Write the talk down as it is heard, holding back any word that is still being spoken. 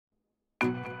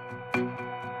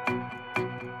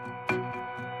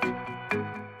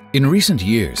In recent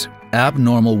years,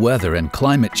 abnormal weather and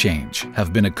climate change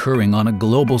have been occurring on a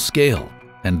global scale,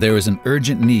 and there is an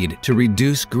urgent need to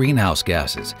reduce greenhouse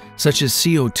gases, such as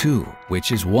CO2,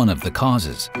 which is one of the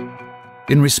causes.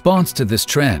 In response to this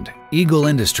trend, Eagle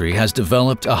Industry has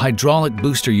developed a hydraulic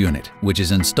booster unit which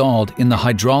is installed in the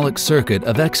hydraulic circuit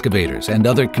of excavators and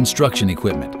other construction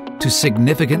equipment to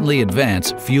significantly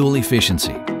advance fuel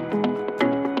efficiency.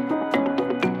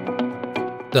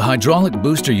 The hydraulic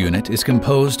booster unit is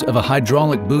composed of a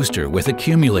hydraulic booster with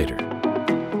accumulator,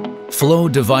 flow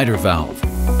divider valve,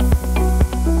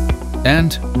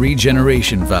 and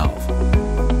regeneration valve.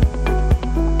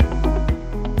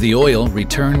 The oil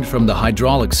returned from the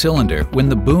hydraulic cylinder when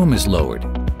the boom is lowered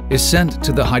is sent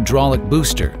to the hydraulic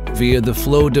booster via the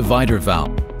flow divider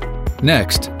valve.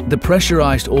 Next, the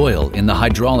pressurized oil in the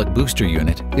hydraulic booster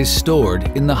unit is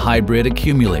stored in the hybrid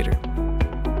accumulator.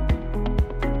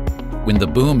 When the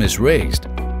boom is raised,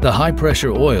 the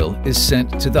high-pressure oil is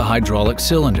sent to the hydraulic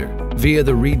cylinder via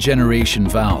the regeneration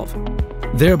valve,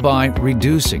 thereby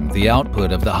reducing the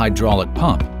output of the hydraulic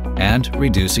pump and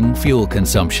reducing fuel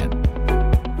consumption.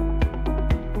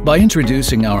 By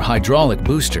introducing our hydraulic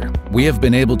booster, we have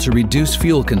been able to reduce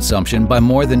fuel consumption by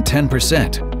more than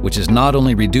 10%, which is not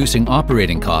only reducing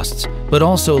operating costs, but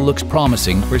also looks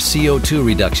promising for CO2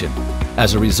 reduction.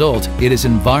 As a result, it is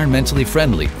environmentally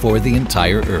friendly for the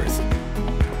entire Earth.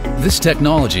 This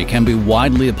technology can be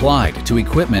widely applied to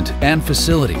equipment and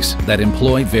facilities that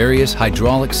employ various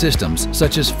hydraulic systems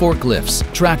such as forklifts,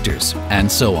 tractors,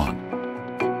 and so on.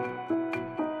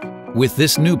 With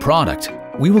this new product,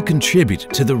 we will contribute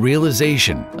to the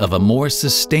realization of a more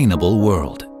sustainable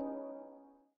world.